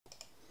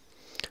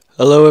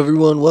Hello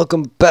everyone,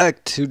 welcome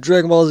back to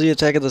Dbz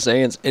Attack of the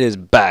Saiyans. It is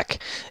back,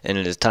 and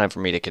it is time for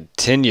me to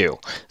continue.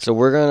 So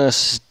we're going to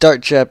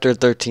start Chapter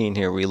 13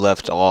 here. We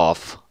left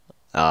off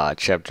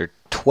Chapter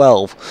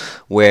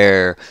 12,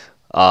 where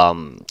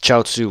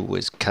Chaozu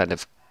was kind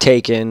of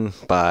taken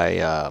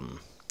by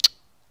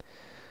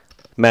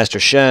Master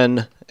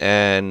Shen,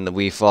 and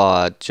we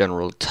fought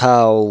General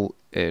Tao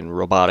in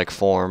robotic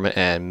form,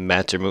 and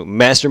Master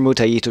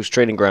Mutaito's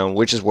training ground,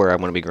 which is where I'm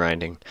going to be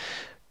grinding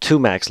to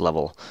max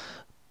level.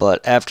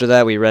 But after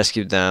that, we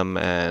rescued them,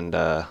 and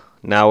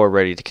now we're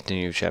ready to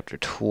continue Chapter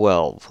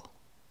 12.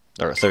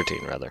 Or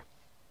 13, rather.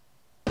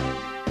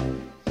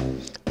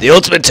 The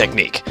ultimate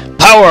technique.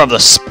 Power of the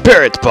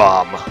Spirit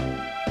Bomb.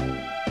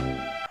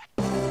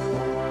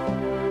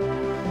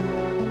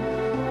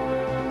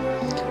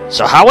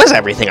 So how is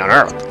everything on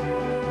Earth?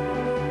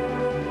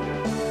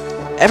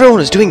 Everyone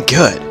is doing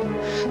good.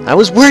 I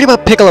was worried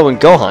about Piccolo and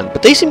Gohan,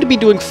 but they seem to be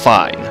doing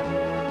fine.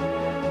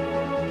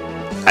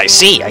 I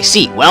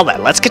see. Well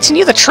then, let's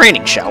continue the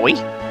training, shall we?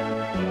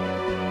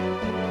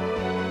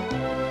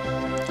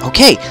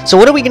 Okay, so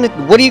what are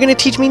you gonna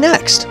teach me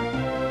next?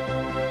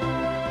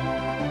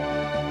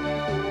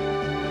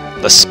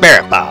 The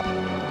Spirit Bomb.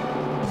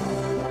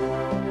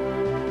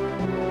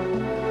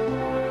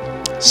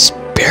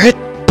 Spirit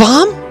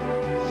Bomb?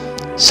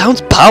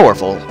 Sounds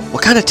powerful.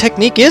 What kind of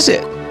technique is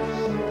it?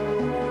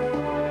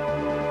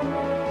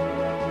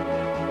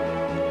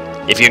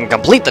 If you can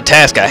complete the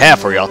task I have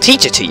for you, I'll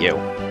teach it to you.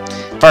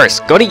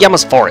 First, go to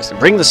Yama's forest and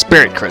bring the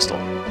spirit crystal.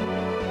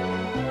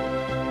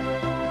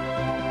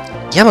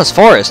 Yama's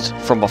forest?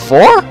 From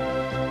before?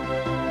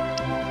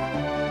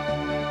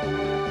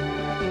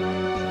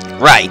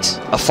 Right,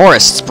 a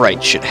forest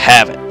sprite should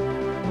have it.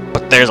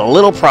 But there's a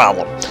little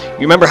problem.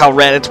 You remember how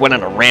Raditz went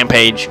on a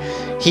rampage?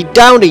 He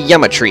downed a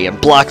Yama tree and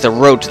blocked the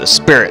road to the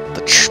spirit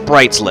the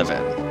sprites live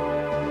in.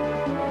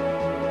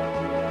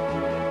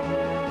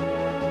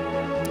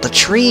 The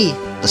tree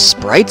the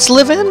sprites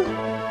live in?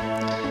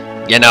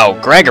 You know,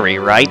 Gregory,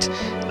 right?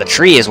 The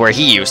tree is where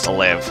he used to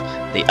live.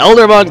 The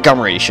Elder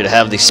Montgomery should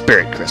have the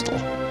spirit crystal.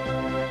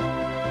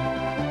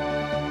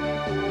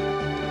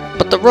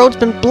 But the road's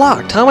been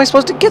blocked. How am I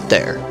supposed to get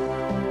there?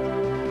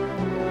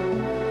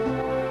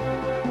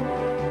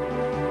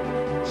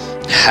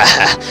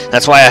 Haha,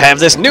 that's why I have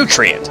this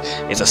nutrient.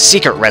 It's a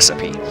secret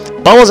recipe.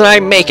 Bubbles and I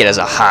make it as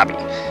a hobby.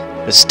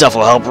 This stuff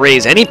will help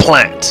raise any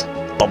plant.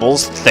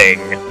 Bubbles thing.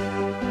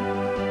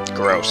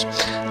 Gross.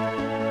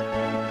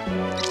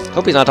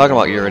 Hope he's not talking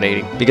about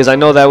urinating, because I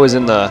know that was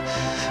in the,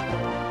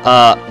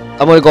 I'm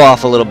going to go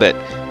off a little bit.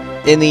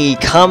 In the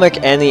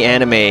comic and the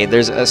anime,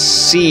 there's a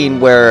scene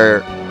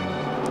where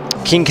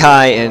King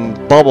Kai and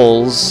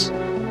Bubbles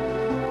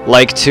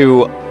like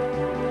to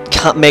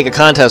make a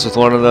contest with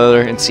one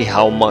another and see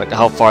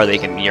how far they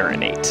can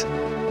urinate.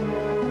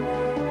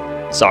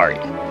 Sorry,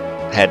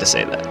 I had to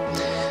say that.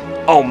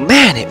 Oh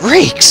man, it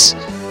reeks!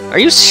 Are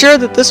you sure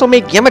that this will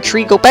make Yama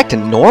Tree go back to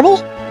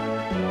normal?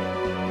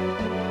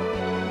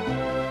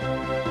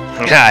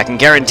 I can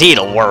guarantee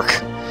it'll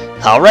work.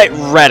 Alright,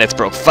 Raditz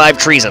broke 5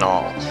 trees in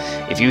all.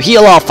 If you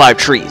heal all 5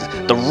 trees,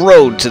 the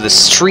road to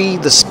this tree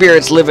the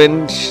spirits live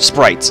in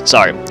sprites.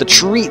 Sorry,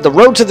 the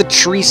road to the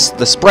trees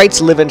the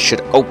sprites live in should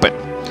open.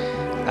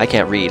 I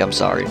can't read, I'm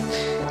sorry.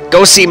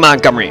 Go see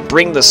Montgomery and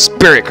bring the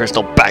spirit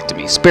crystal back to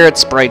me. Spirit,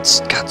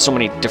 sprites, got so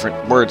many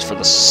different words for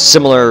the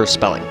similar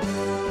spelling.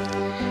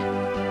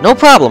 No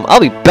problem,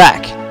 I'll be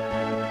back.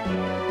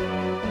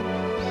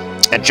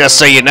 And just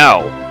so you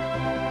know,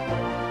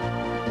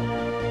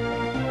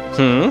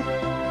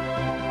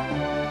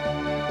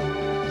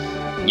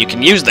 you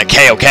can use the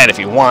Kaioken if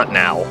you want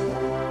now.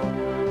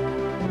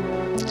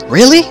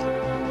 Really?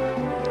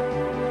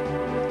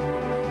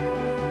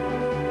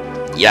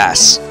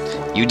 Yes.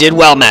 You did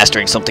well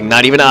mastering something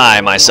not even I,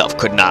 myself,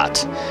 could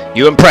not.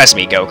 You impress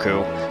me,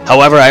 Goku.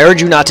 However, I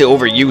urge you not to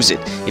overuse it.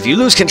 If you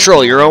lose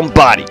control, your own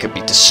body could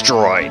be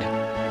destroyed.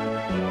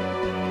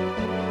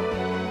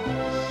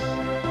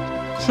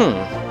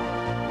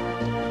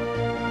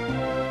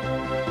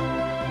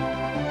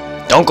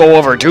 Don't go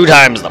over 2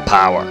 times the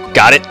power.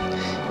 Got it?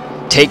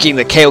 Taking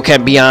the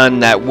Kaioken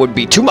beyond that would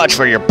be too much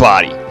for your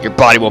body. Your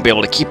body won't be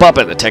able to keep up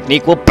and the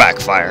technique will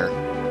backfire.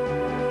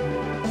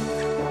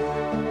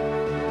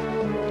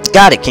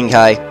 Got it, King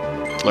Kai.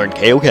 Learn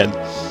Kaioken.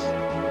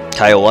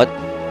 Kai what?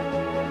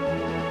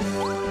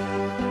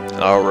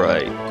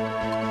 Alright.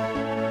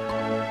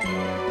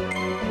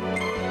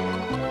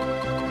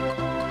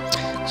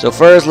 So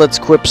first, let's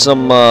equip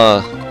some,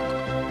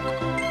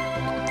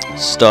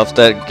 stuff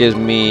that gives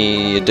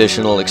me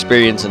additional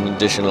experience and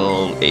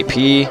additional AP.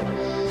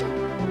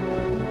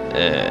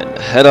 And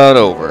head on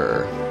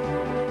over.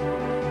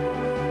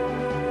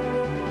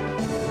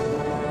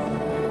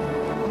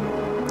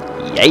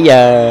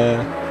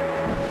 Yeah.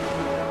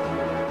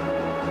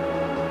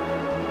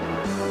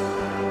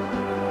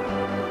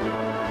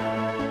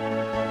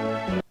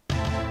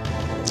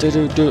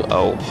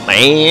 Oh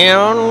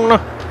man.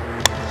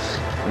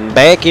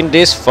 Back in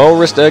this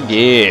forest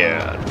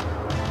again.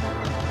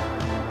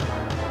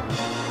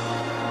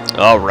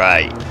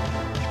 Alright.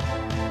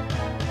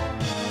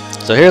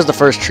 So here's the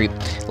first tree.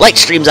 Light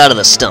streams out of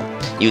the stump.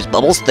 Use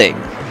Bubbles' thing.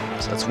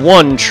 So that's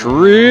one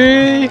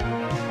tree.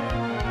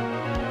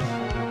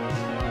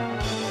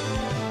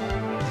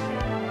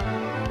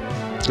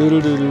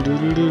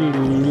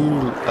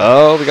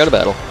 Oh, we got a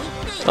battle.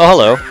 Oh,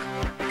 hello.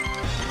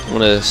 I'm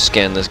gonna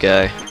scan this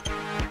guy.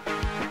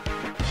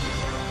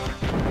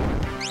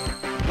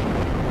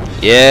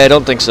 Yeah, I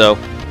don't think so.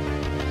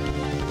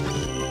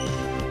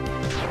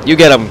 You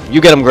get him.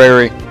 You get him,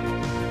 Gregory.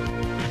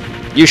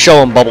 You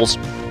show him, Bubbles.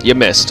 You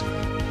missed.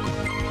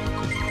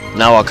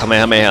 Now I'll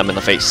Kamehameha him in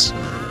the face.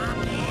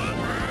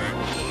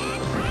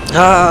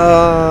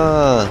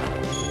 Ah!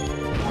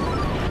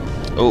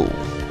 Oh.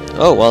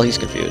 Oh, well, he's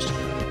confused.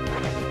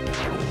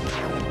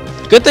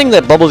 Good thing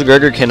that Bubbles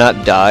Gregor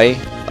cannot die.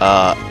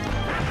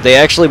 They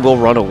actually will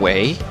run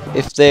away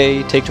if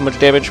they take too much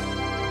damage.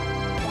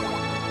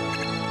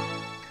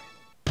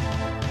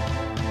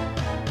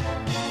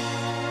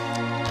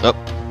 Oh.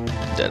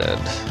 Dead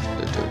end.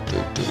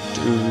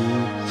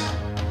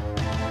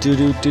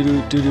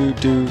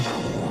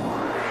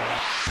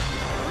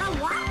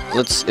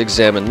 Let's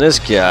examine this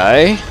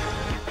guy.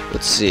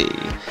 Let's see.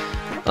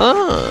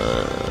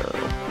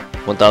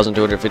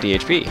 1,250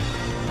 HP.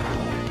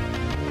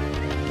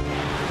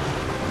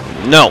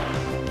 No.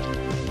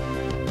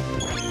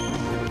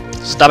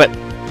 Stop it.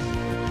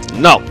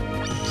 No.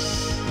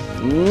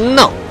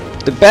 No.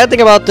 The bad thing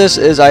about this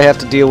is I have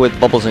to deal with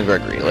Bubbles and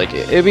Gregory. Like,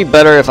 it'd be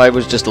better if I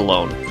was just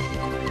alone.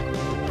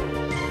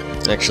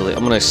 Actually,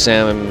 I'm gonna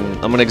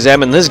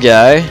examine this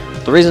guy.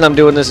 The reason I'm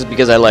doing this is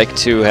because I like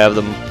to have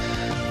them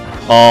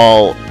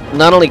all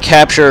not only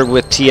captured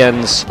with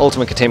TN's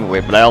ultimate containment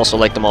wave, but I also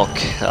like them all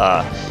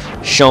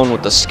shown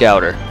with the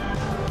scouter.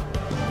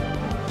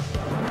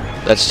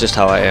 That's just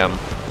how I am.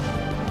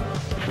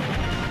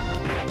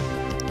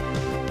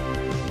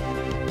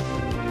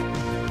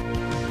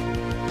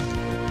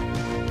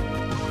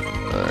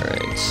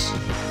 Alright.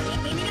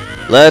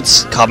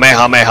 Let's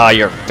Kamehameha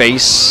your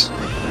face.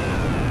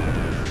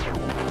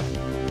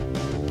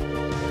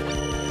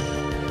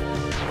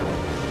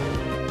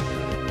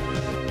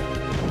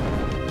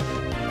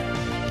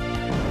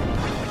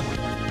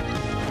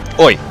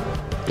 Oi!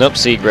 Nope,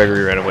 see,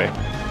 Gregory ran away.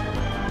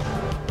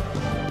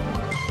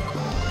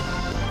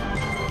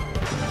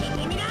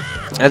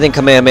 I think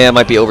Kamehameha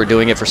might be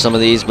overdoing it for some of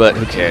these, but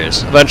who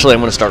cares? Eventually I'm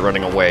going to start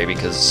running away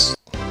because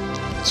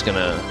it's going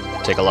to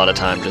take a lot of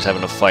time just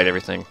having to fight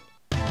everything.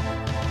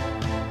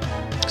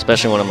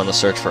 Especially when I'm on the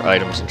search for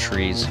items and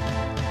trees.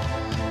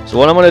 So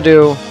what I'm going to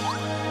do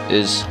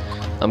is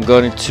I'm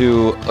going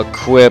to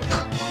equip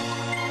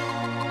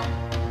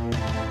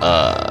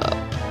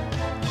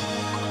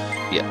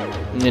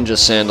ninja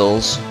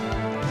sandals.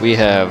 We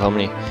have how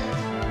many?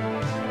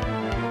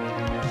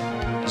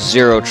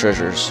 0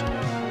 treasures.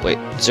 Wait,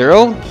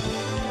 0?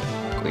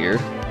 Weird.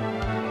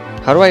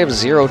 How do I have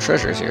 0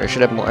 treasures here? I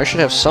should have more. I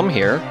should have some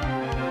here.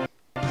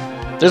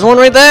 There's one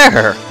right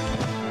there.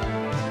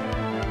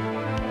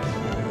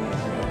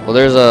 Well,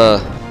 there's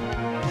a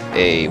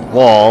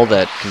wall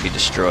that can be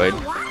destroyed.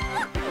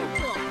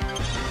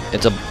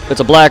 It's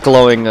a black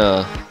glowing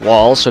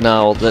wall. So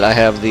now that I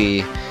have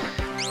the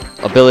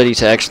ability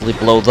to actually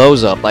blow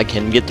those up, I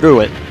can get through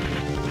it.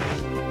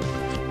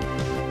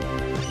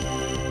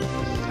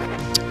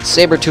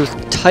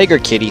 Saber-toothed tiger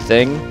kitty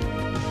thing.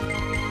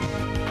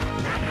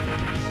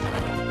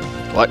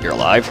 What, you're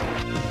alive?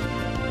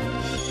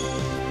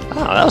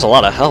 Ah, that was a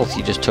lot of health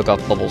you just took off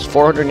Bubbles.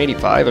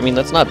 485? I mean,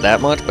 that's not that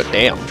much, but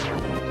damn.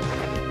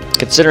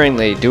 Considering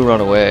they do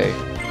run away,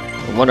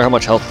 I wonder how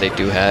much health they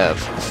do have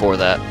before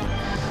that.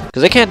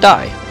 Because they can't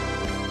die.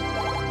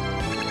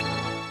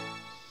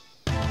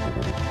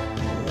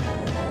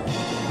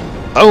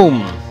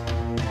 Boom!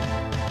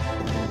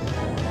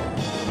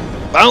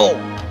 Boom!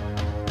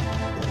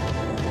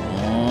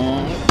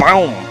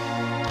 Boom!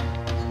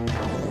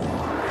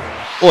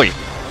 Oi!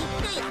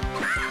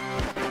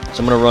 So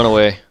I'm gonna run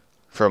away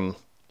from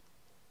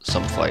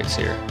some fights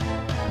here.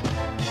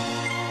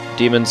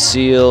 Demon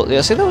Seal.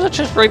 Yeah, see, that was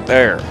just right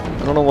there.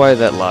 I don't know why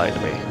that lied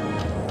to me.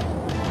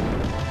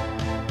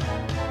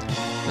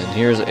 And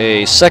here's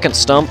a second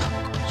stump.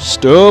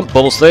 Stump!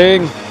 Bubbles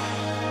thing!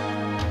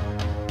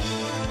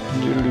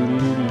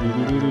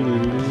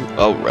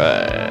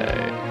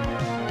 Alright.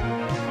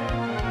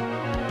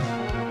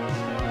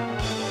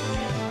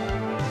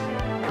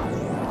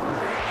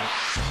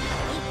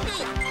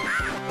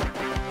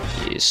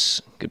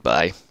 Yes.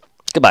 Goodbye.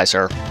 Goodbye,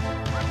 sir.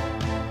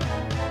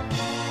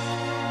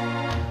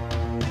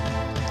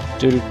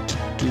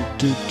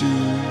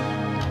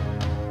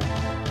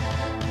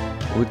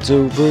 What's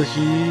over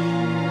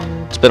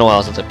here? It's been a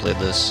while since I played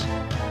this,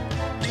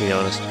 to be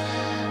honest.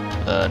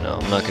 No,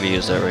 I'm not going to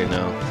use that right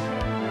now.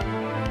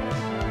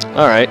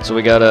 Alright, so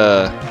we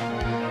gotta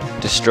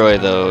destroy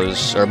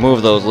those, or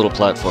move those little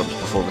platforms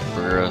before we can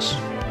progress.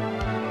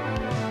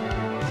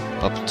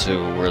 Up to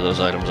where those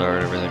items are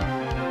and everything.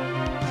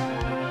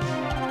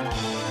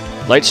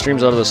 Light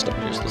streams out of the stuff.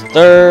 Here's the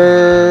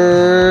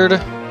third.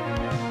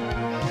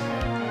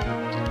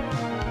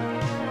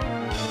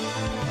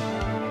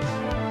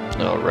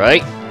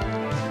 Alright.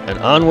 And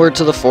onward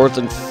to the 4th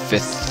and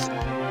 5th.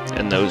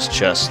 And those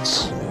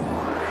chests.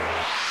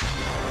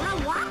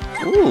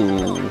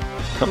 Ooh.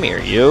 Come here,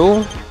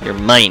 you. You're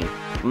mine.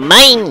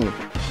 Mine!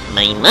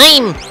 Mine,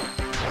 mine!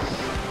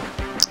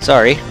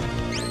 Sorry.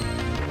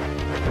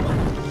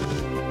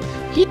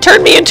 He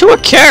turned me into a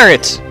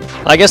carrot!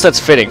 I guess that's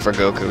fitting for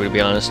Goku, to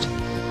be honest.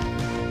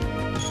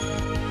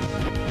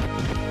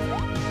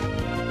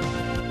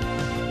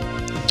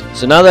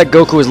 So now that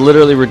Goku is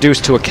literally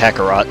reduced to a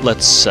Kakarot,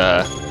 let's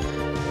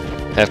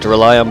have to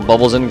rely on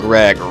Bubbles and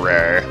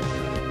Gregory.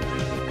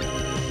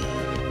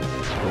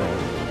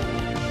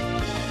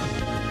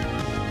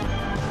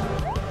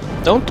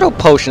 Don't throw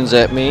potions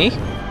at me.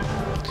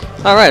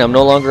 Alright, I'm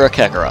no longer a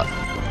Kakarot.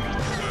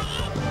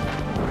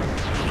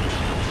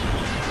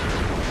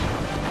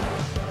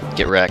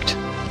 Get wrecked.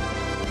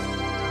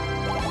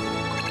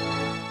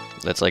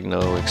 That's like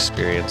no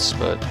experience,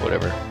 but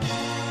whatever.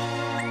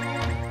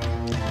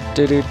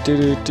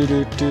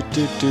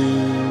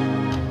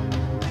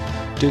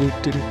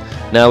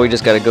 Now we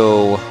just gotta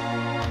go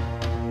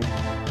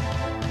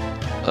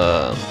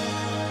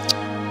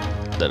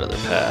that other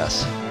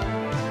path.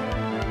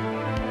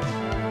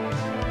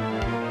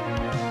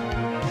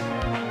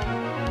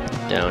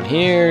 Down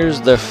here's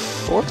the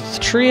 4th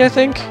tree, I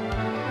think.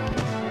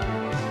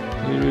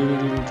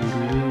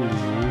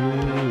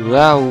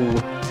 Wow.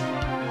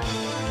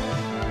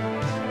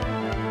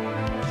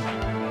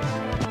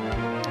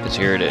 Because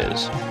here it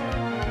is.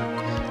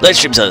 Light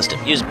stream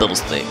system. Use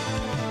Bubbles thing.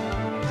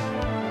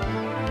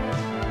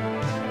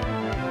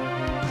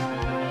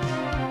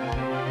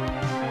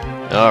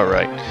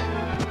 Alright.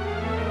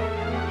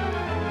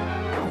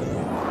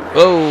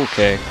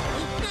 Okay.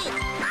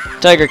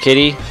 Tiger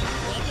Kitty.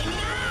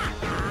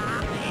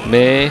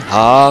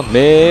 Meha,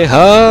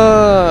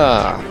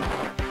 meha!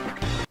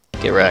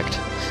 Get wrecked.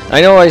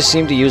 I know I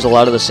seem to use a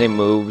lot of the same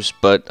moves,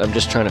 but I'm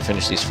just trying to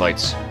finish these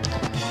fights.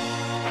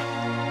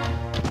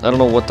 I don't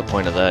know what the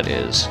point of that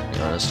is, to be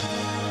honest.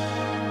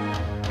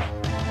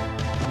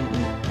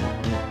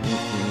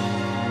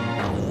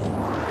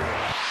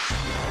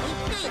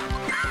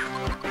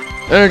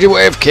 Energy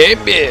wave came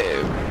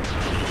in!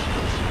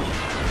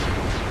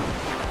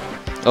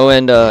 Oh,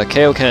 and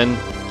Kaioken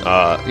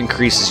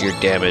increases your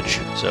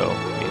damage, so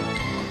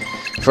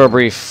for a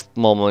brief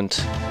moment.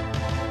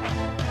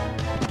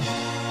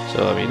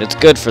 So I mean, it's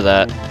good for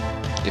that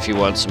if you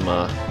want some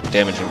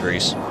damage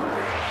increase.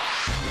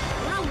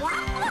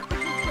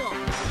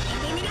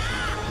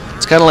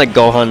 It's kind of like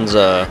Gohan's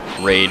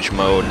rage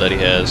mode that he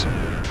has.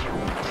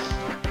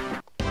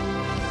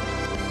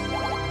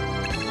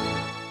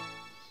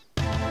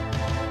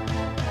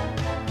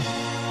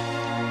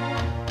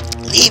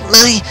 Leave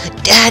my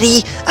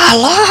daddy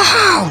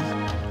alone!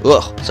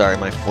 Ugh, sorry,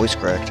 my voice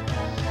cracked.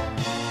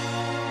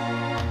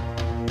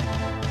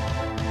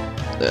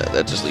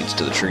 That just leads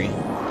to the tree.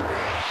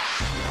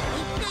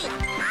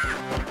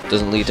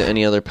 Doesn't lead to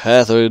any other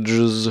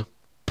passages.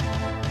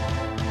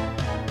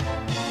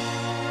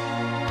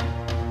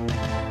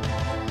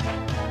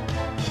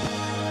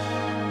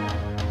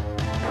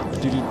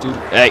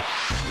 Hey!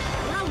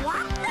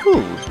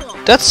 Ooh,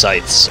 death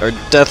sites, or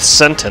death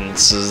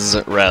sentences,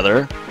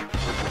 rather.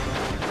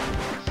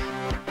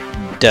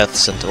 Death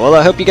sentence. Well,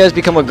 I hope you guys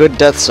become a good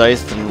death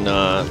scythe and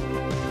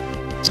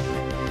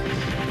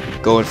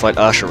go and fight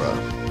Ashura.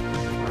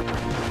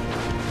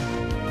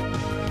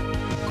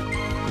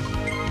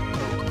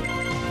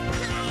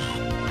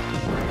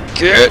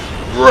 Get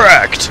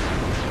wrecked!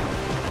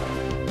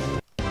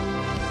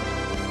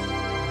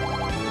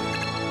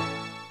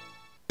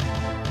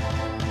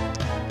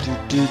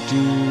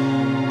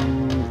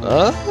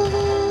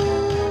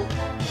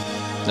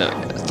 No,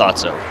 I thought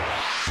so.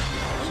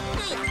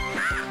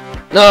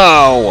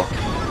 No!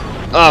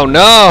 Oh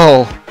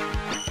no!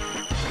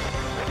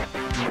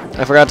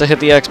 I forgot to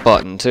hit the X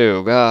button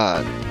too,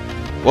 god.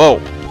 Whoa.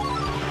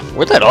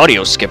 Where'd that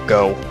audio skip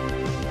go?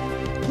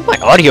 Where'd my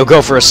audio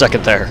go for a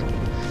second there?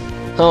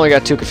 Oh, I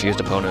got two confused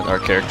opponents. Our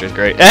character's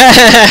great.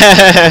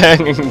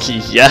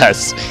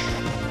 Yes!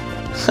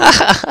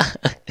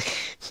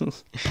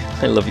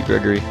 I love you,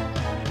 Gregory.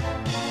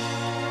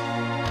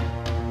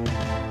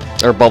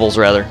 Or Bubbles,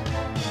 rather.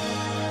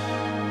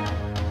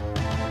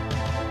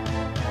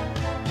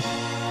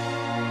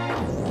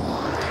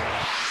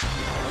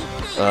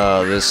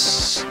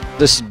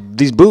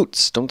 These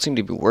boots don't seem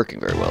to be working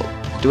very well.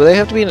 Do they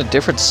have to be in a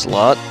different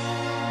slot?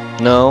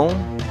 No,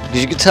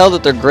 because you can tell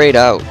that they're grayed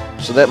out,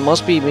 so that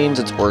must means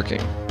it's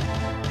working.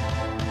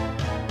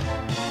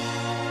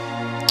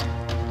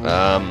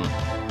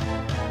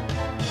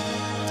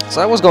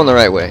 So I was going the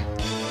right way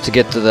to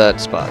get to that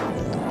spot.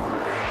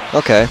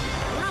 Okay.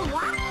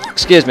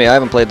 Excuse me, I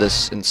haven't played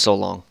this in so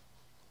long.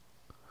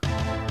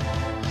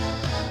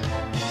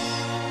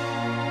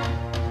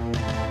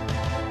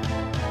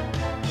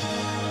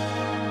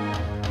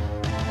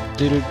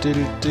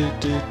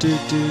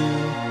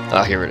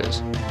 Ah, here it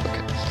is.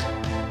 Okay.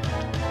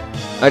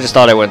 I just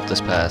thought I went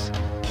this path,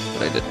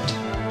 but I didn't.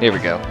 Here we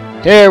go.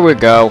 Here we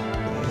go.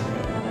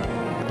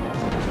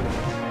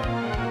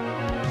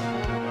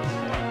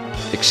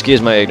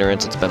 Excuse my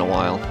ignorance, it's been a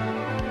while.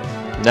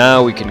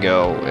 Now we can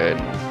go and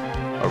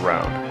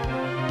around.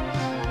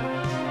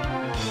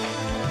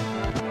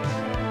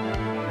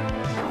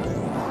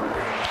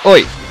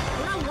 Oi!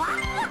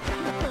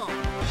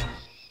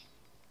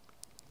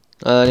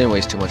 I didn't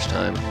waste too much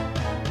time.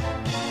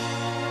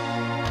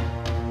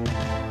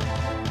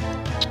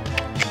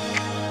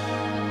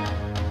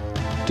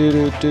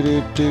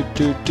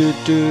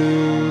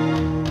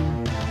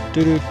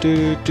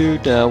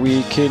 Now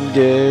we can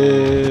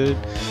get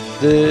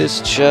this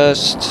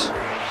chest.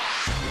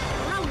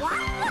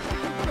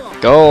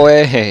 Go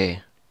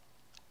away!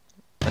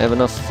 I have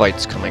enough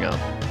fights coming up.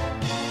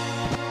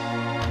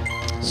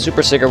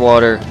 Super Seeker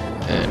Water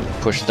and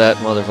push that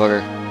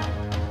motherfucker.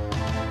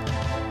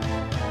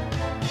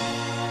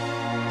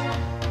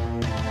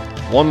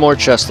 One more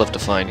chest left to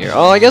find here.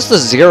 Oh, I guess the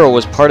 0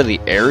 was part of the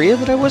area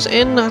that I was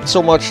in, not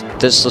so much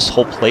this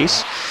whole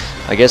place.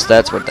 I guess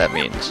that's what that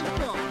means.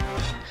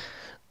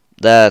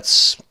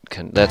 That's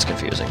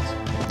confusing.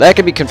 That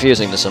can be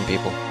confusing to some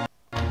people.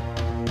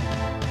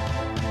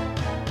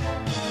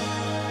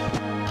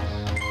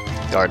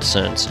 Guard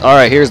sense.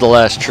 Alright, here's the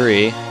last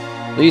tree.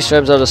 Leaf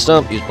stripes out of the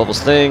stump, use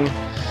Bubbles' thing.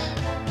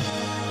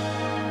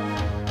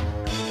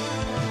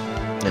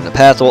 And the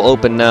path will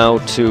open now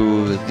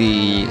to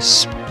the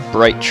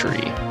Sprite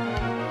tree.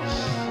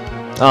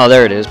 Oh,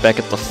 there it is, back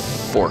at the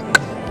fork.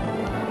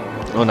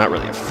 Oh, not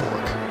really a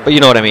fork, but you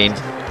know what I mean.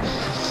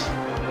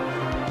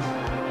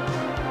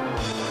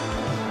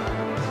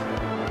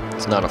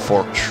 It's not a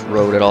forked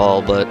road at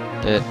all, but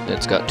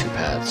it's got 2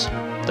 paths.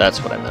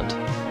 That's what I meant.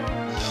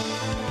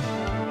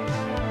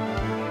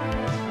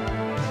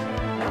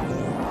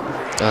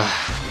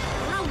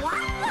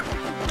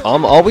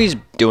 I'm always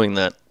doing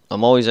that.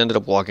 I'm always ended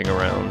up walking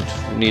around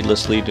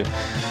needlessly to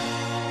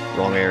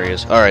wrong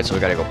areas. Alright, so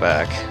we gotta go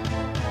back.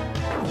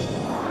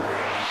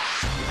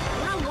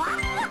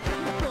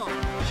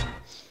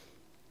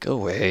 Go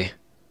away.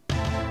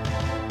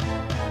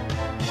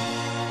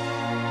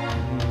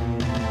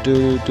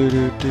 Do do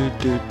do do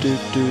do do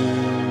do.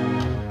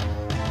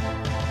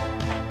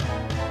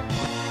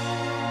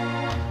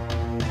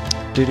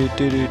 Do do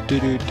do do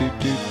do do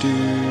do do.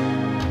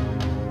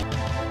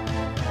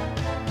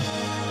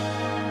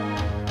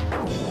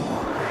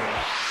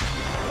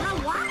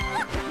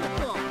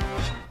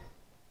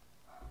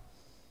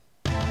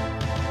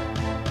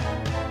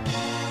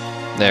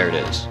 There it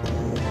is.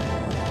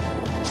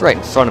 It's right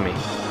in front of me.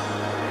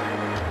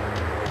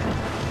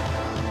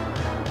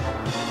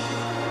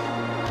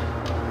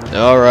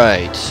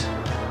 Alright.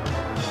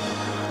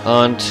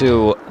 On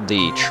to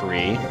the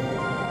tree.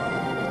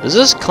 Does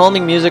this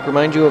calming music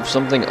remind you of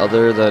something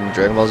other than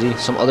Dragon Ball Z?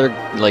 Some other,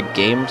 like,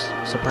 games,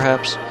 so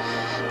perhaps?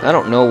 I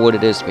don't know what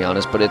it is, to be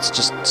honest, but it's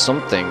just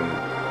something.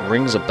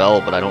 Rings a bell,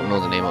 but I don't know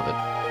the name of it.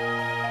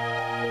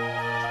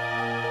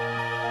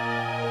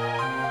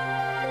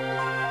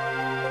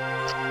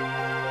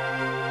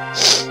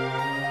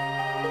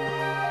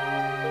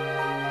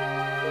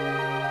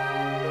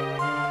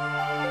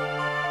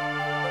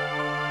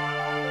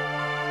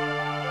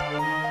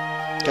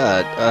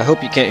 God, I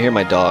hope you can't hear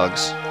my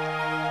dogs.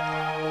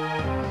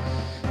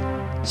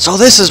 So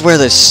this is where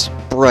the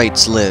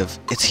sprites live.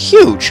 It's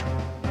huge!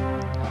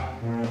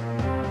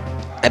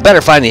 I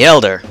better find the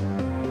Elder.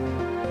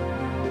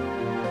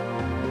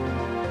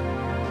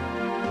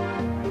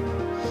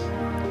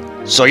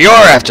 So you're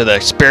after the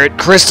Spirit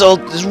Crystal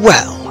as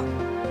well.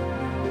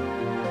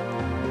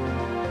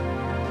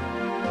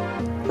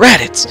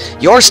 Raditz,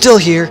 you're still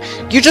here.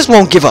 You just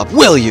won't give up,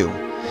 will you?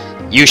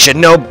 You should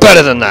know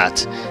better than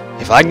that.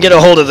 If I can get a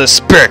hold of the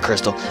Spirit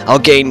Crystal, I'll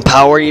gain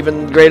power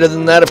even greater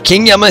than that of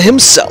King Yama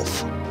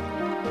himself.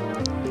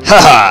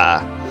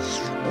 Haha!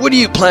 What do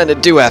you plan to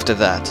do after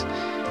that?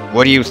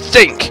 What do you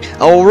think?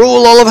 I'll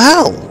rule all of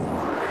hell!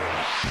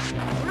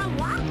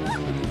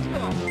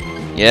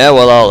 Yeah,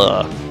 well,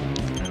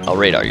 I'll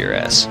radar your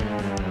ass.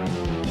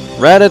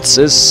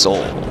 Raditz's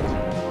soul.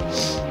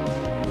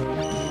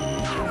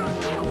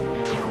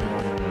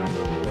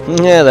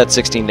 Yeah, that's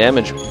 16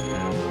 damage.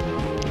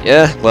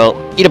 Yeah, well,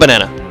 eat a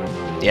banana.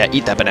 Yeah,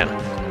 eat that banana.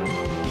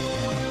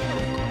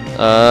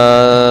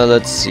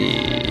 Let's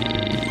see.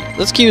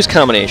 Let's use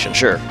combination,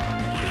 sure.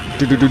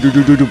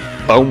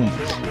 Boom.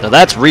 Now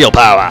that's real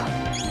power.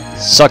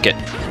 Suck it.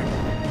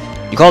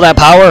 You call that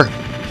power?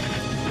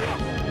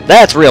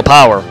 That's real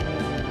power.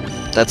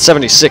 That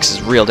 76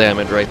 is real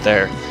damage right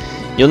there.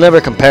 You'll never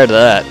compare to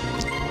that.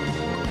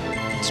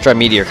 Let's try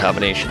meteor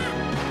combination.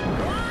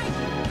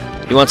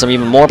 You want some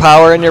even more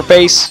power in your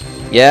face?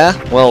 Yeah?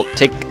 Well,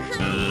 take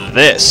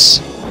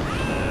this.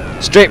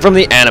 Straight from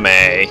the anime.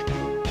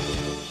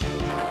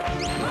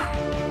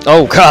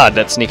 Oh god,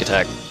 that sneak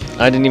attack.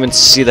 I didn't even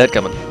see that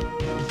coming.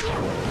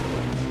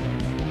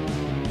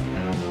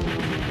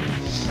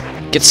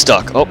 Get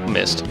stuck. Oh,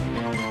 missed.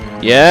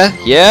 Yeah?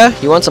 Yeah?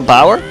 You want some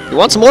power? You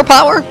want some more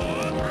power?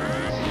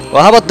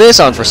 Well, how about this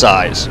on for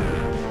size?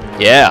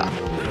 Yeah.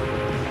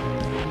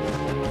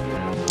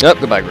 Oh,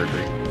 goodbye,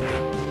 Gregory.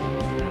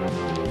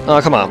 Oh,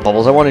 come on,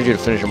 Bubbles. I wanted you to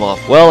finish him off.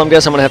 Well, I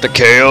guess I'm gonna have to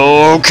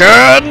KO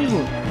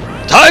Ken!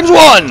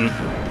 ×1!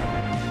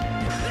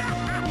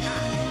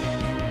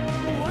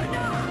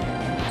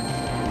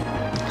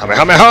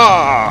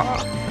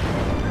 Kamehameha!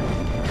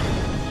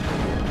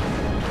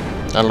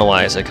 I don't know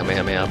why I said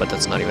Kamehameha, but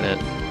that's not even it.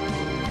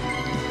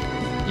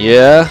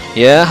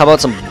 Yeah, how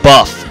about some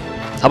buff?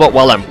 How about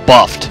while I'm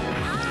buffed?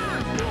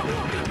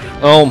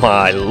 Oh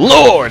my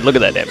lord, look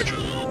at that damage.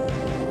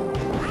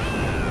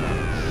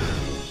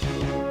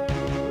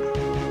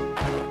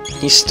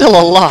 He's still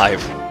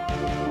alive.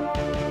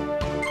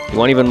 You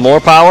want even more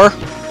power?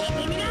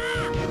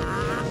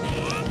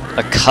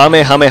 A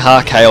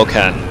Kamehameha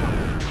Kaioken.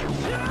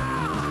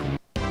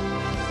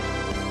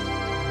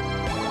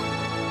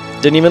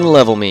 Didn't even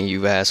level me,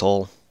 you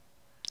asshole.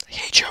 I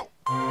hate you.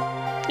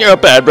 You're a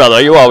bad brother.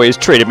 You always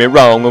treated me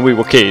wrong when we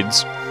were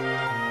kids.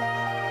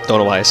 Don't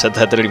know why I said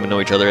that. They don't even know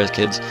each other as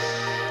kids.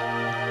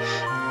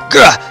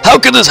 Gah! How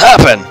could this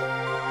happen?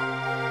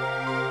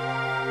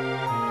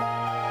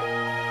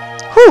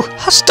 Whew!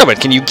 How stubborn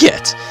can you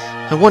get?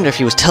 I wonder if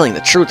he was telling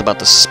the truth about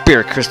the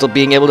spirit crystal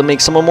being able to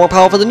make someone more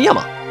powerful than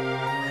Yama.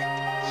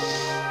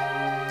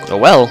 Oh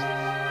well.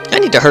 I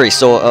need to hurry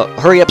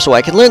up so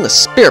I can learn the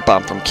spirit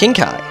bomb from King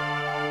Kai.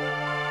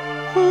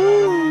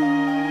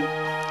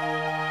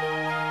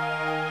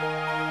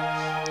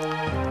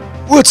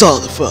 What's all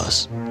the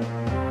fuss?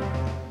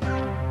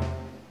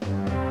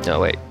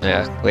 No, wait.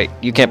 Yeah, wait.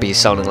 You can't be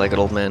sounding like an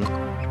old man.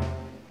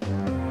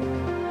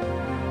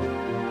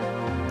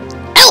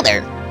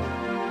 Elder!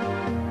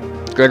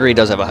 Gregory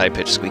does have a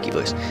high-pitched, squeaky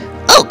voice.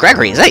 Oh,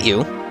 Gregory, is that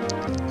you?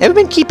 Have you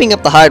been keeping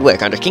up the hard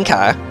work under King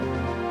Kai?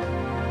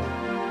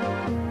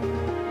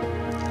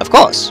 Of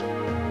course.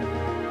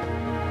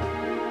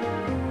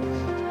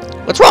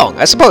 What's wrong?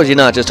 I suppose you're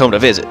not just home to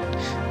visit.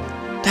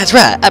 That's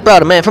right. I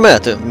brought a man from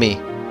Earth with me.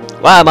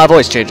 Wow, my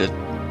voice changes.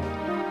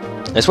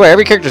 I swear,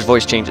 every character's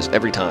voice changes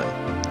every time.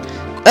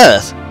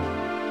 Earth.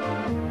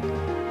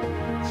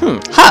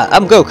 Hi,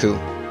 I'm Goku.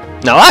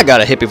 Now I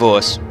got a hippie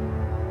voice.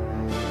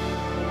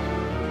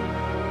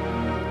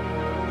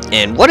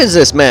 And what is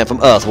this man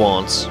from Earth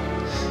wants?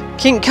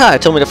 King Kai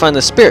told me to find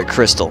the spirit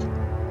crystal.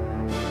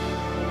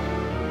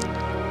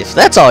 If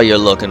that's all you're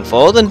looking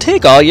for, then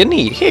take all you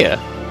need. Here.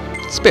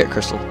 Spirit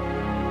crystal.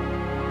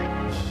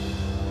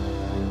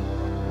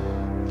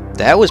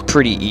 That was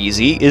pretty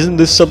easy. Isn't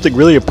this something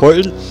really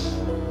important?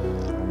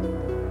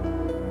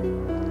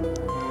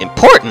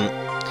 Important?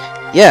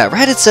 Yeah,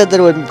 Raditz said that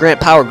it would grant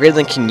power greater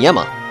than King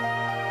Yama.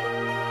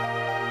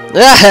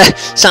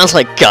 Sounds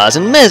like Gaz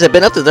and Mez have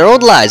been up to their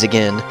old lies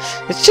again.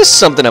 It's just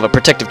something of a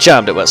protective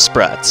charm to us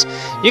sprites.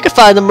 You can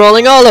find them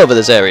rolling all over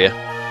this area.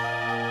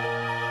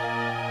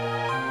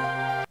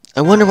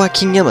 I wonder why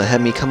King Yama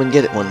had me come and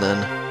get one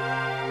then.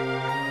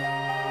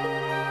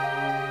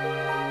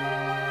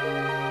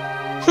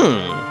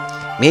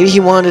 Maybe he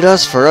wanted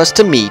for us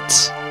to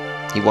meet.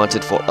 He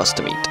wanted for us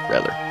to meet,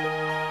 rather.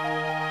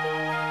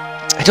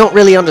 I don't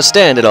really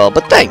understand it all,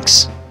 but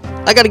thanks.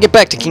 I gotta get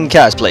back to King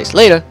Kai's place.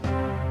 Later.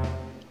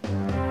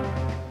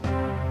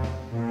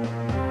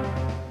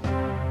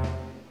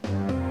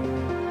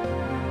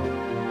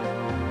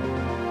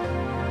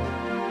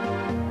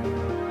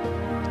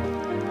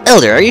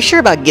 Elder, are you sure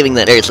about giving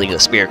that Earthling the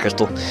spirit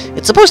crystal?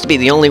 It's supposed to be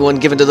the only one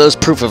given to those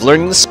proof of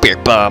learning the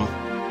spirit bomb.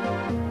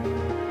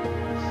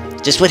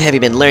 Just what have you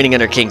been learning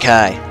under King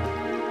Kai?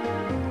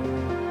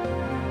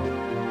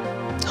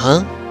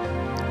 Huh?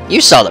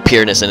 You saw the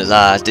pureness in his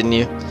eyes, didn't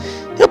you?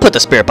 He'll put the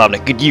spirit bomb to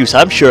good use,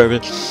 I'm sure of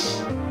it.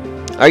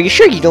 Are you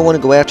sure you don't want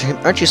to go after him?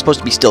 Aren't you supposed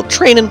to be still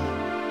training?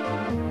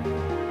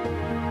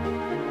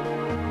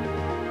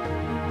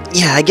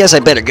 Yeah, I guess I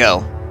better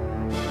go.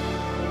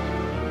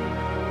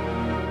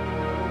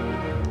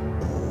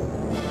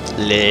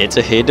 Let's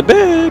head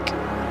back.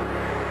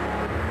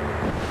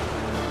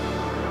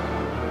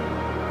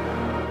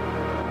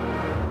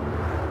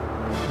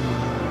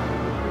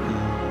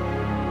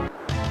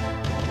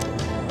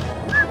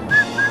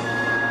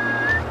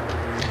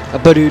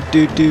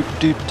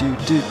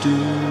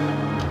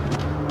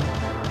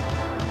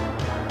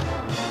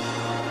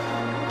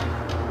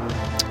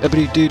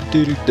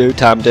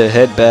 Time to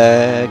head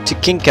back to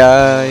King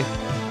Kai.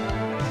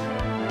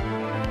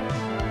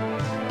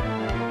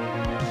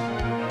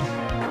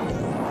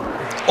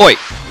 Oi!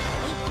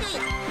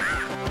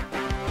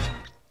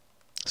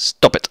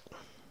 Stop it.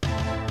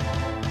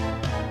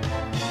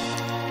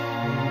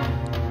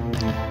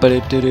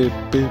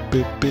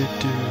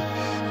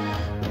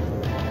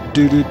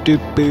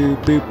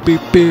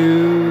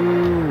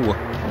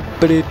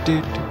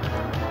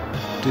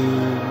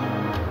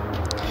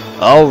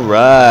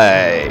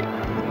 Alright,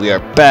 we are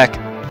back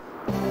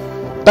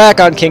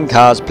on King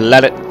Kai's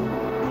planet.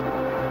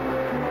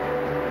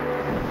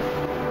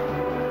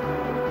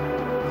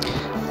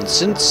 And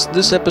since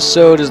this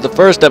episode is the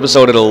first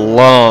episode in a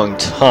long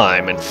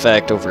time, in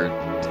fact over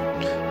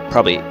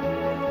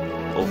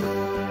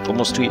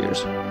almost 2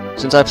 years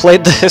since I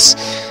played this,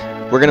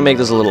 we're gonna make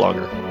this a little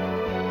longer.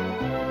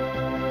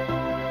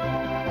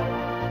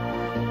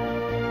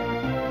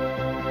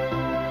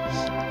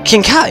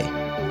 King Kai!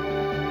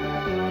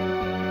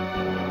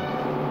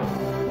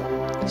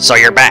 So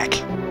you're back.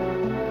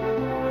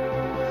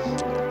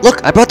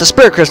 Look, I brought the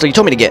spirit crystal you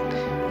told me to get.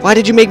 Why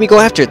did you make me go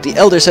after it? The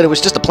Elder said it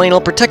was just a plain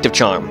old protective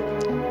charm.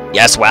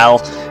 Yes, well,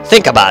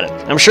 think about it.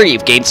 I'm sure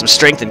you've gained some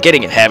strength in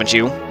getting it, haven't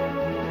you?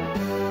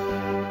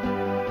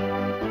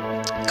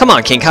 Come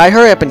on, King Kai,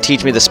 hurry up and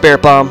teach me the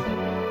Spirit Bomb.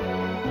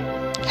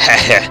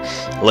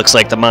 Heh, looks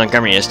like the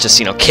Montgomery has just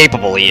seen how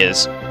capable he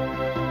is.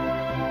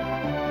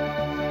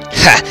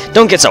 Ha,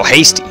 don't get so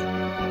hasty.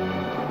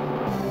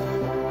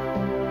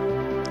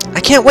 I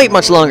can't wait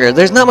much longer.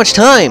 There's not much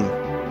time.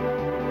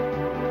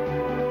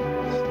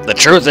 The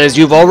truth is,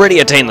 you've already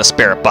attained the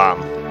Spirit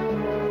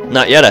Bomb.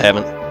 Not yet, I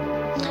haven't.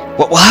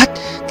 What?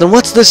 Then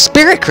what's the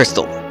Spirit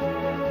Crystal?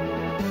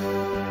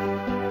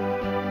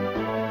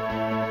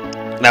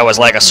 That was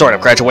like a sort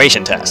of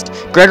graduation test.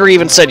 Gregory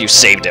even said you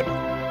saved him.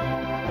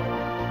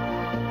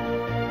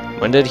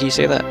 When did he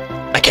say that?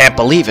 I can't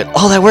believe it.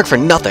 All that work for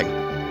nothing.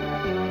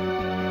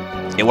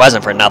 It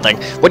wasn't for nothing.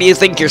 What do you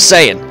think you're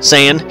saying?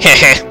 Saying,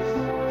 heh.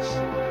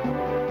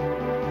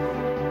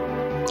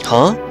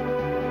 Huh?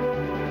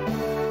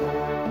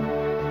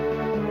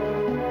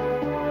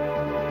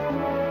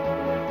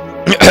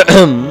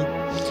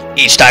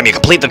 Each time you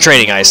complete the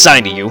training I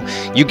assign to you,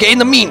 you gain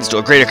the means to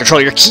a greater control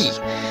of your ki.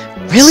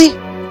 Really?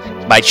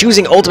 By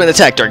choosing Ultimate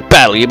Attack during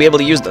battle, you'll be able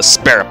to use the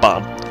Spirit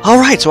Bomb.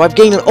 Alright, so I've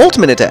gained an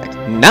Ultimate Attack.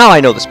 Now I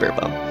know the Spirit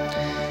Bomb.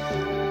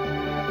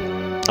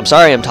 I'm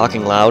sorry I'm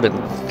talking loud and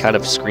kind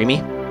of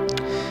screamy.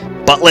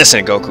 But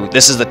listen, Goku,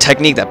 this is the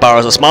technique that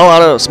borrows a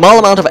small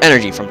amount of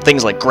energy from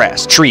things like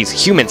grass, trees,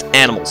 humans,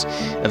 animals.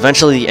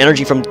 Eventually, the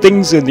energy from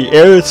things in the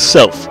air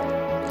itself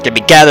can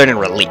be gathered and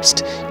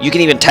released. You can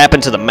even tap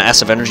into the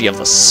massive energy of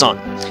the sun.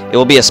 It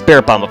will be a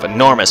Spirit Bomb of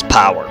enormous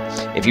power.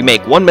 If you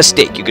make one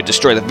mistake, you could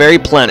destroy the very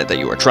planet that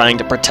you are trying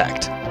to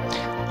protect.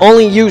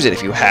 Only use it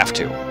if you have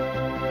to.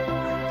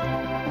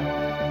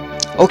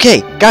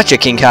 Okay, gotcha,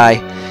 King Kai.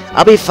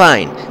 I'll be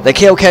fine. The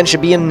Kaioken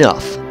should be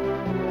enough.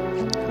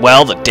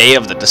 Well, the day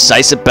of the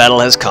decisive battle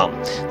has come.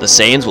 The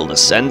Saiyans will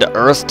descend to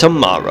Earth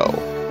tomorrow.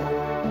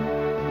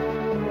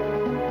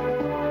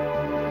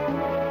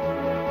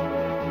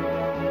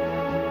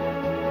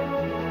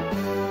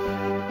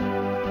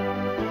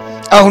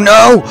 Oh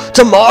no!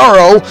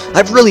 Tomorrow!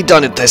 I've really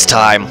done it this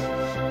time!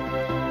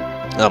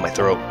 Oh, my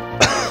throat.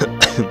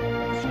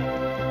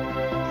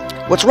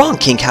 What's wrong,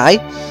 King Kai?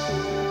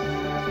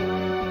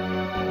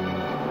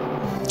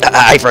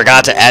 I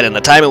forgot to add in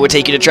the time it would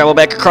take you to travel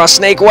back across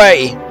Snake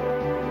Way.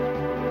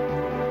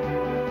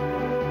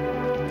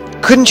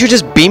 Couldn't you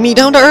just beam me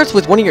down to Earth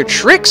with one of your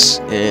tricks?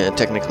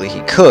 Technically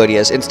he could. He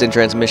has instant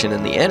transmission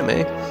in the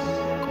anime.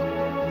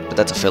 But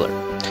that's a filler.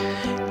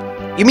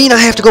 You mean I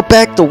have to go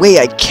back the way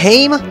I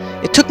came?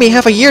 It took me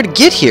half a year to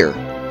get here.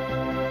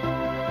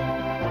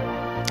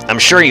 I'm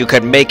sure you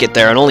could make it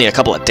there in only a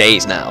couple of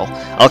days now.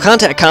 I'll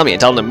contact Kami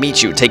and tell him to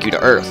meet you and take you to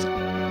Earth.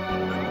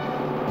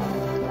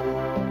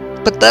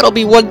 But that'll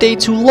be one day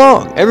too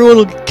long. Everyone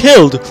will get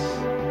killed.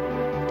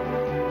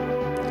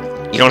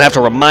 You don't have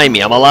to remind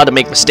me. I'm allowed to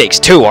make mistakes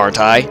too, aren't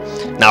I?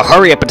 Now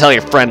hurry up and tell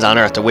your friends on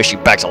Earth to wish you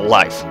back to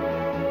life.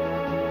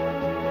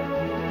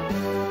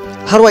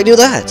 How do I do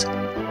that?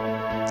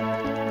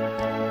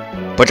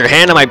 Put your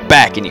hand on my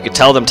back and you can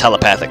tell them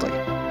telepathically.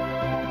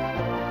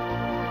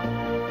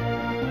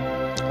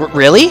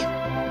 Really?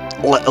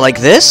 Like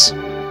this?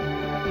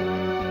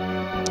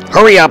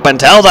 Hurry up and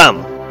tell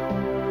them!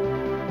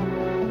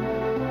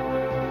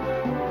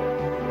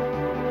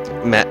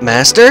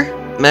 Master?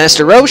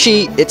 Master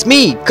Roshi, it's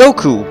me,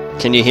 Goku.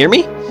 Can you hear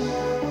me?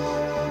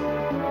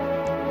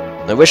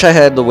 I wish I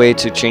had the way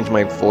to change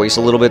my voice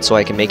a little bit so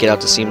I can make it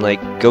out to seem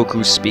like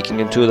Goku's speaking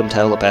into them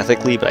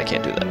telepathically, but I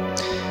can't do that.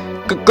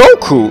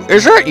 Goku,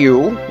 is that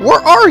you?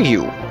 Where are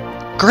you?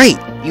 Great,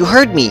 you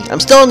heard me. I'm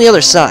still on the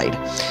other side.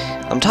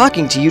 I'm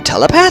talking to you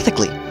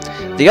telepathically.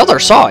 The other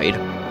side?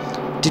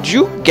 Did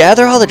you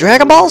gather all the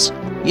Dragon Balls?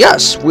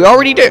 Yes, we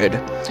already did.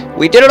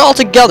 We did it all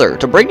together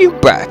to bring you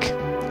back.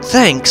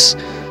 Thanks.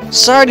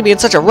 Sorry to be in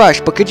such a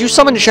rush, but could you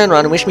summon Shenron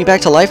and wish me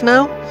back to life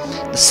now?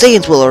 The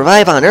Saiyans will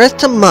arrive on Earth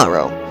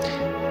tomorrow.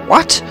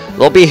 What?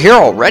 They'll be here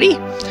already?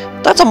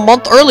 That's a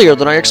month earlier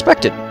than I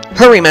expected.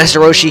 Hurry,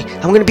 Master Roshi.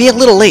 I'm going to be a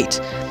little late.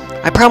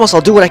 I promise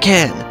I'll do what I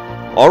can.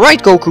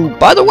 Alright, Goku.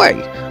 By the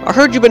way, I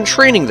heard you've been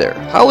training there.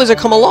 How has it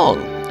come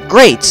along?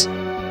 Great.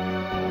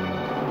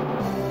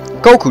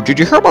 Goku, did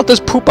you hear about this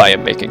poop I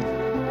am making?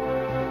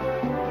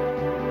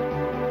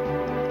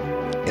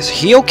 Is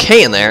he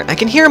okay in there? I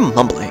can hear him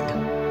mumbling.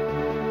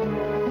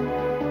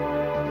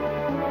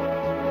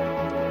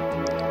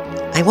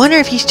 I wonder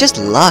if he's just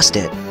lost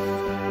it.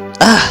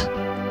 Ugh.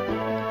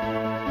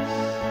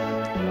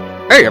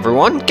 Hey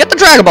everyone, get the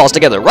Dragon Balls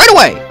together, right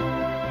away!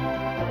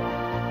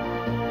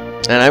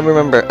 And I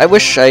remember, I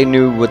wish I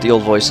knew what the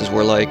old voices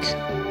were like.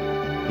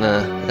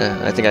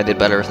 I think I did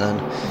better then.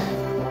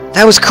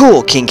 That was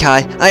cool, King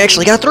Kai. I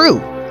actually got through.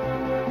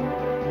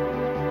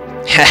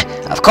 Heh,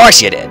 of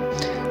course you did.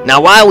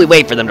 Now while we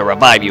wait for them to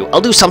revive you,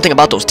 I'll do something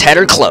about those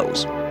tattered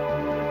clothes.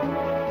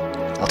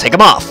 I'll take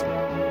them off.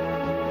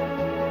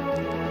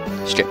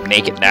 Strip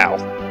naked now.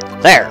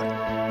 There.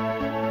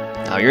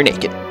 Now you're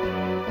naked.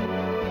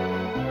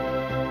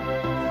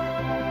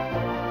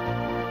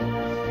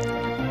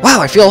 Wow,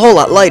 I feel a whole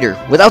lot lighter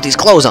without these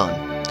clothes on.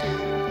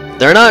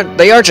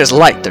 They aren't just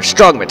light, they're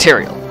strong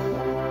material.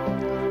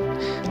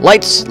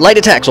 Light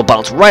attacks will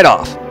bounce right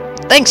off.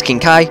 Thanks, King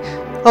Kai.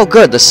 Oh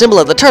good, the symbol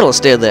of the turtle is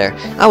still there.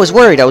 I was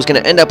worried I was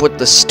going to end up with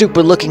the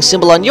stupid looking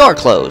symbol on your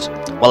clothes.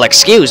 Well,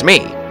 excuse me.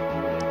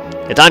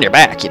 It's on your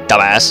back, you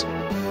dumbass.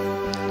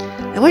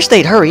 I wish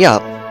they'd hurry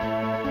up.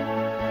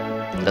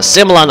 The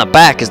symbol on the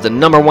back is the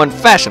 #1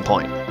 fashion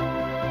point.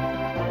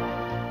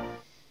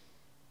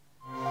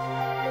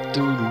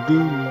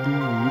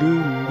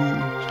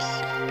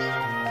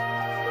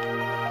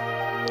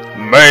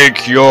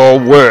 Make your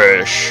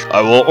wish.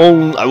 I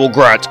will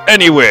grant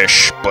any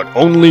wish, but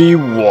only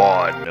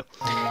one.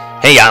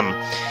 Hey,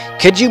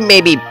 could you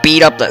maybe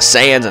beat up the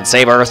Saiyans and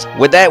save Earth?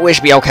 Would that wish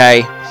be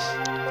okay?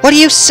 What are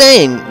you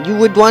saying? You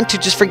would want to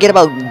just forget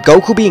about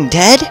Goku being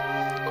dead?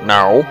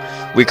 No,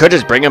 we could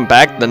just bring him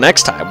back the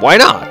next time. Why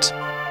not?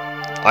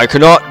 I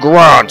cannot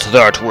grant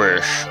that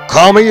wish.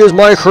 Kami is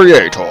my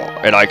creator,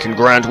 and I can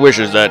grant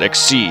wishes that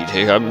exceed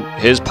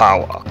his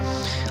power.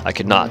 I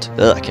cannot.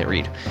 I can't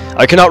read.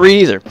 I cannot read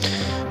either.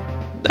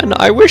 Then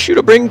I wish you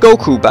to bring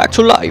Goku back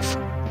to life.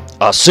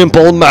 A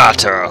simple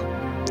matter.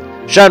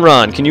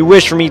 Shenron, can you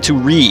wish for me to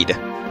read?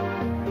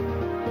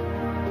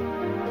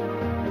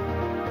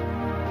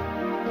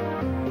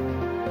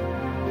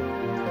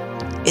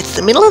 It's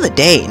the middle of the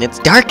day and it's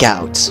dark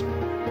out.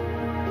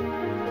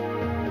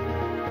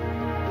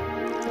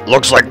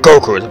 Looks like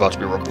Goku is about to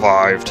be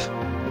revived.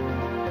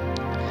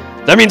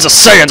 That means the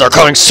Saiyans are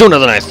coming sooner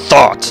than I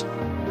thought.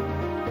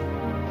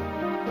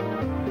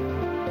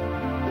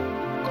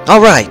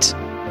 Alright.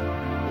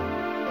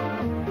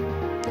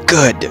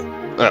 Good.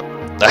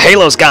 The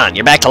halo's gone.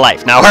 You're back to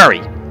life. Now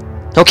hurry.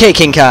 Okay,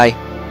 King Kai.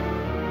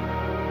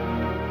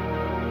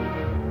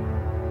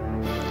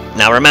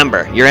 Now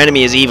remember, your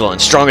enemy is evil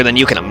and stronger than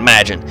you can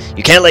imagine.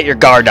 You can't let your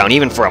guard down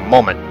even for a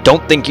moment.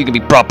 Don't think you can be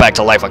brought back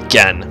to life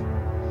again.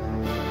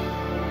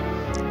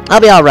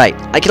 I'll be alright.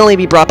 I can only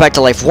be brought back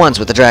to life once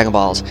with the Dragon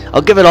Balls.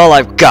 I'll give it all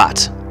I've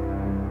got.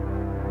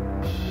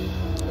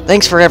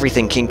 Thanks for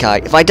everything, King Kai.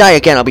 If I die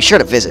again, I'll be sure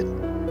to visit.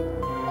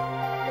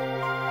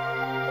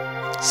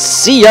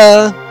 See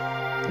ya!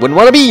 Wouldn't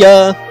want to be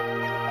ya!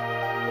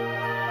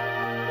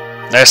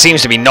 There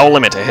seems to be no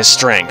limit to his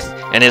strength,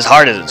 and his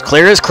heart is as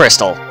clear as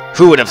crystal.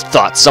 Who would have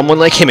thought someone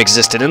like him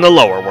existed in the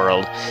lower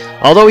world?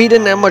 Although he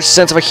didn't have much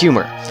sense of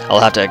humor, I'll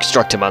have to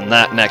instruct him on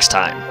that next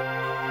time.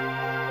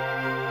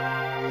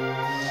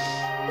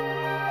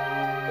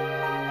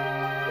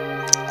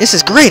 This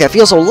is great! I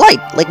feel so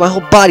light, like my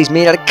whole body's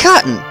made out of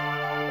cotton!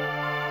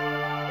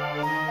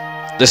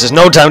 This is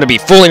no time to be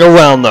fooling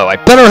around, though. I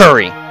better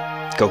hurry!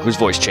 Goku's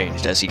voice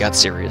changed as he got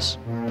serious.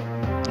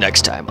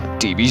 Next time on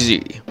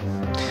DBZ.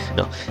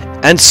 No.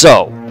 And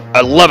so,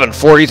 at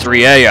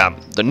 11:43 a.m.,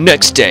 the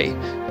next day,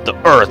 the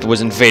Earth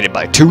was invaded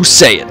by 2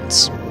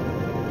 Saiyans.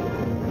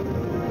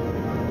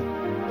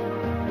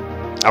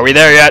 Are we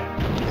there yet?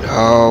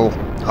 No.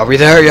 Are we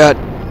there yet?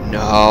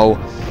 No.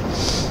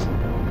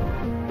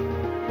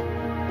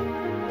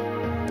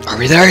 Are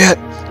we there yet?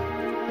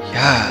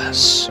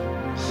 Yes.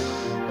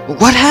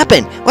 What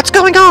happened? What's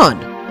going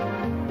on?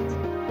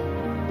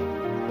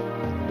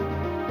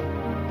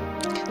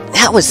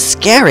 That was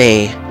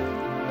scary.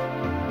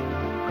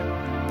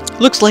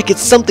 Looks like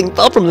it's something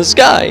fell from the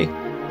sky.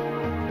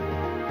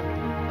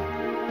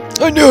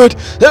 I knew it!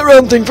 That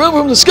round thing fell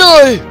from the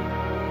sky!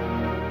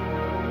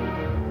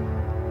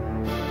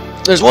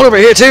 There's one over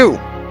here too!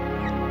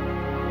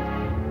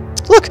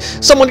 Look!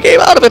 Someone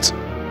came out of it!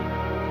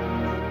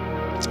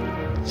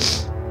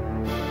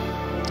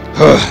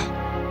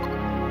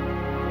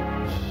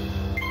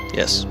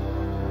 Yes.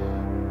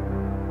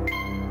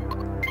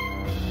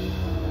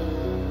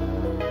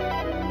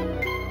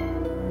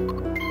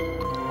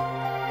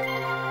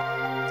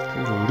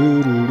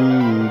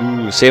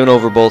 Saving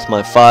over both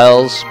my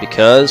files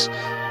because...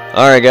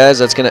 Alright guys,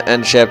 that's going to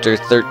end chapter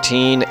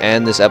 13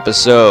 and this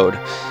episode.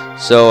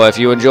 So if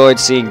you enjoyed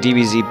seeing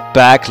DBZ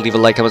back, leave a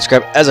like, comment,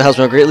 subscribe, as it helps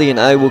me out greatly, and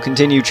I will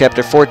continue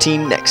chapter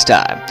 14 next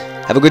time.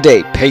 Have a good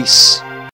day. Peace.